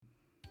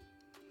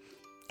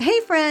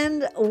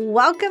friend.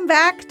 Welcome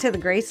back to the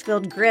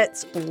Grace-Filled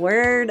Grits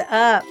Word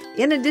Up.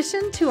 In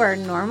addition to our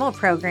normal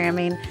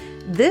programming,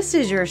 this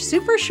is your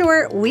super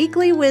short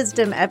weekly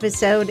wisdom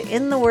episode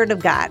in the Word of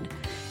God.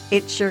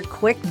 It's your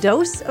quick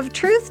dose of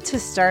truth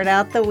to start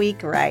out the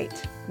week right.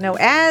 No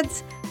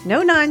ads,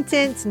 no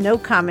nonsense, no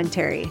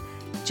commentary.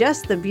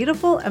 Just the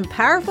beautiful and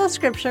powerful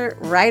scripture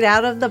right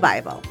out of the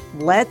Bible.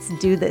 Let's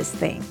do this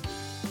thing.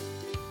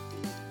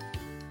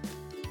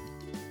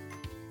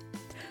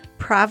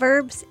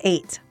 Proverbs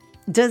 8.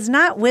 Does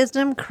not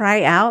wisdom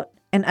cry out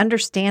and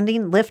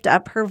understanding lift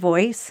up her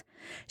voice?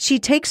 She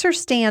takes her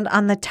stand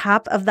on the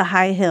top of the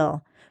high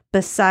hill,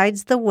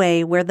 besides the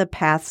way where the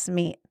paths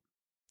meet.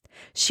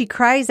 She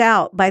cries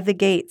out by the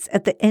gates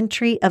at the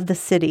entry of the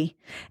city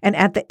and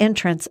at the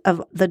entrance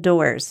of the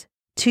doors.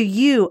 To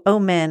you, O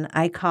men,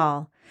 I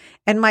call,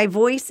 and my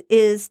voice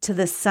is to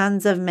the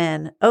sons of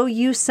men. O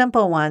you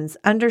simple ones,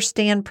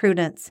 understand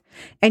prudence,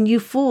 and you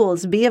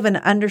fools, be of an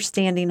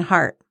understanding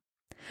heart.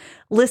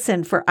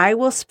 Listen, for I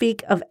will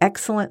speak of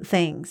excellent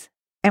things,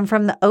 and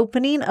from the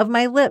opening of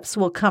my lips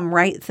will come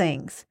right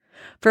things.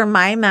 For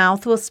my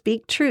mouth will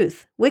speak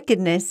truth.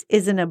 Wickedness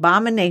is an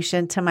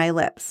abomination to my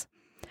lips.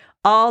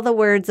 All the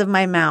words of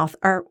my mouth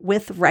are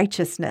with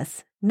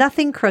righteousness.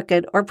 Nothing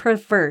crooked or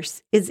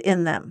perverse is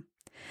in them.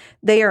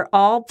 They are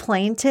all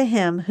plain to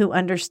him who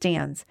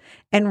understands,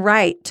 and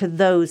right to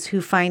those who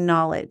find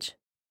knowledge.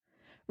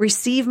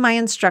 Receive my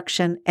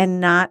instruction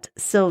and not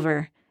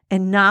silver,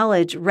 and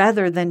knowledge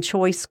rather than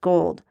choice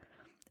gold.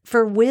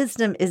 For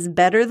wisdom is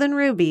better than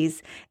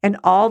rubies, and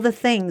all the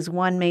things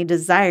one may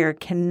desire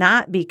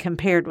cannot be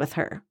compared with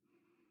her.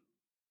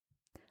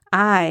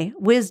 I,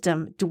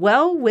 wisdom,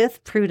 dwell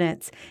with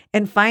prudence,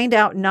 and find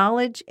out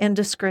knowledge and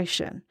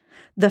discretion.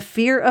 The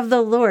fear of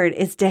the Lord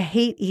is to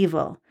hate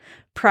evil,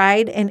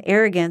 pride and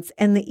arrogance,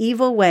 and the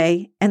evil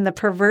way, and the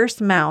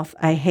perverse mouth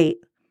I hate.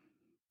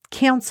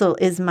 Counsel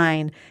is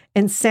mine,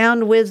 and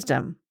sound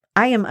wisdom.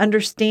 I am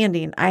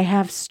understanding, I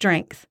have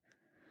strength.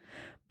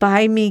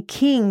 By me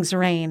kings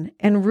reign,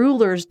 and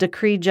rulers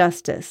decree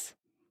justice.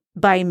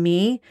 By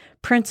me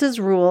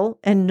princes rule,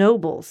 and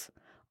nobles,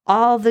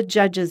 all the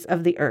judges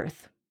of the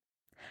earth.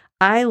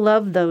 I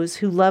love those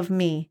who love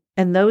me,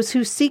 and those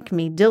who seek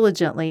me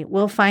diligently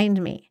will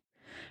find me.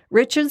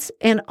 Riches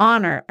and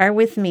honor are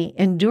with me,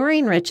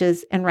 enduring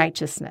riches and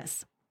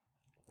righteousness.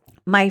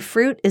 My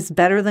fruit is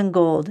better than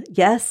gold,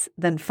 yes,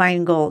 than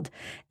fine gold,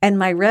 and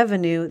my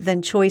revenue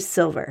than choice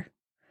silver.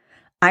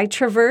 I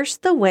traverse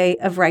the way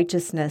of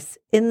righteousness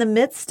in the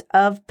midst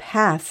of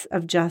paths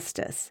of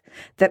justice,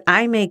 that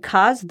I may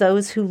cause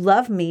those who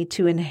love me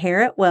to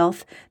inherit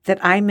wealth,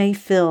 that I may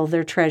fill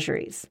their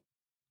treasuries.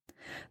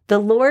 The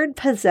Lord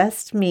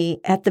possessed me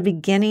at the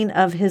beginning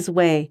of his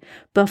way,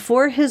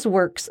 before his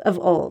works of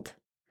old.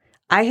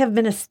 I have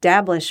been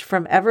established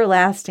from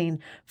everlasting,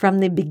 from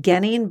the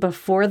beginning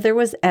before there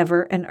was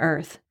ever an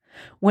earth.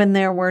 When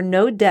there were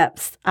no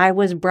depths, I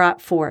was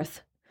brought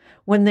forth.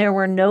 When there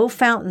were no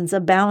fountains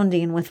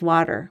abounding with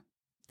water.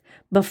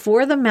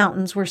 Before the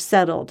mountains were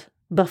settled,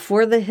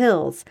 before the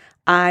hills,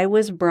 I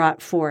was brought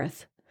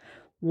forth.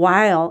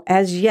 While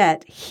as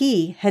yet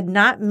he had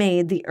not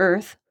made the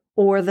earth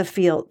or the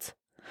fields,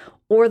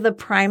 or the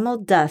primal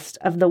dust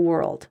of the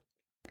world.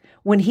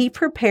 When he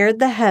prepared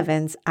the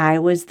heavens, I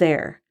was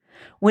there.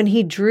 When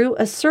he drew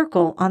a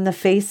circle on the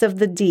face of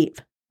the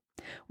deep,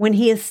 when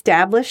he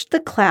established the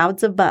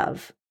clouds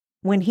above,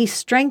 when he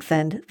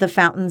strengthened the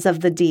fountains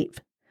of the deep,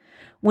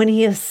 when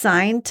he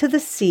assigned to the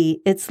sea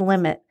its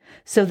limit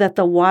so that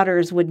the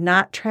waters would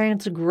not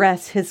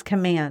transgress his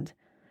command,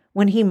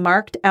 when he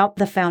marked out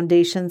the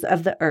foundations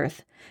of the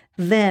earth,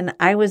 then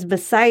I was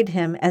beside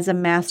him as a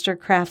master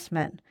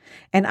craftsman,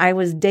 and I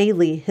was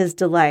daily his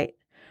delight,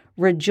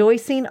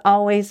 rejoicing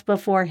always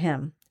before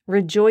him.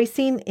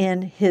 Rejoicing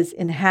in his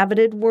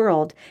inhabited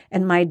world,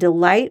 and my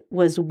delight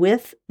was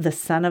with the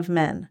Son of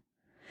Men.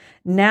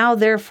 Now,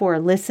 therefore,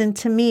 listen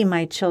to me,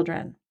 my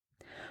children.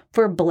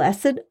 For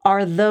blessed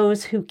are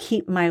those who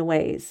keep my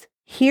ways.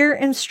 Hear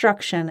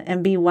instruction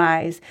and be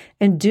wise,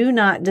 and do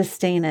not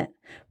disdain it.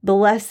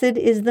 Blessed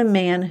is the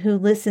man who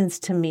listens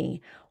to me,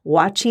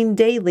 watching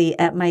daily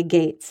at my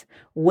gates,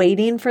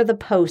 waiting for the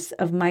posts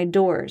of my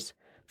doors.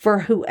 For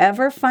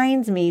whoever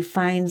finds me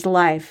finds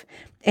life,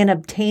 and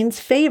obtains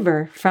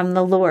favor from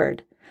the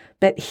Lord.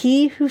 But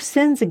he who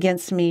sins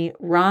against me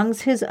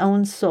wrongs his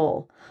own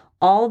soul.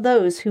 All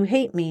those who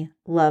hate me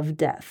love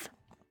death.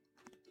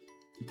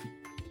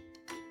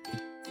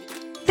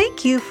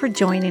 Thank you for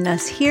joining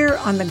us here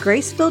on the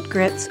Grace-Filled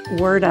Grits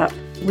Word Up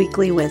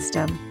Weekly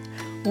Wisdom.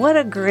 What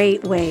a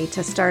great way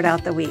to start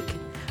out the week.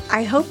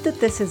 I hope that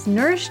this has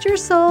nourished your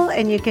soul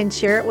and you can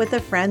share it with a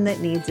friend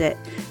that needs it.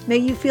 May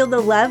you feel the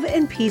love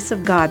and peace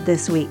of God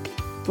this week.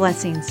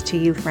 Blessings to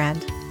you,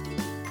 friend.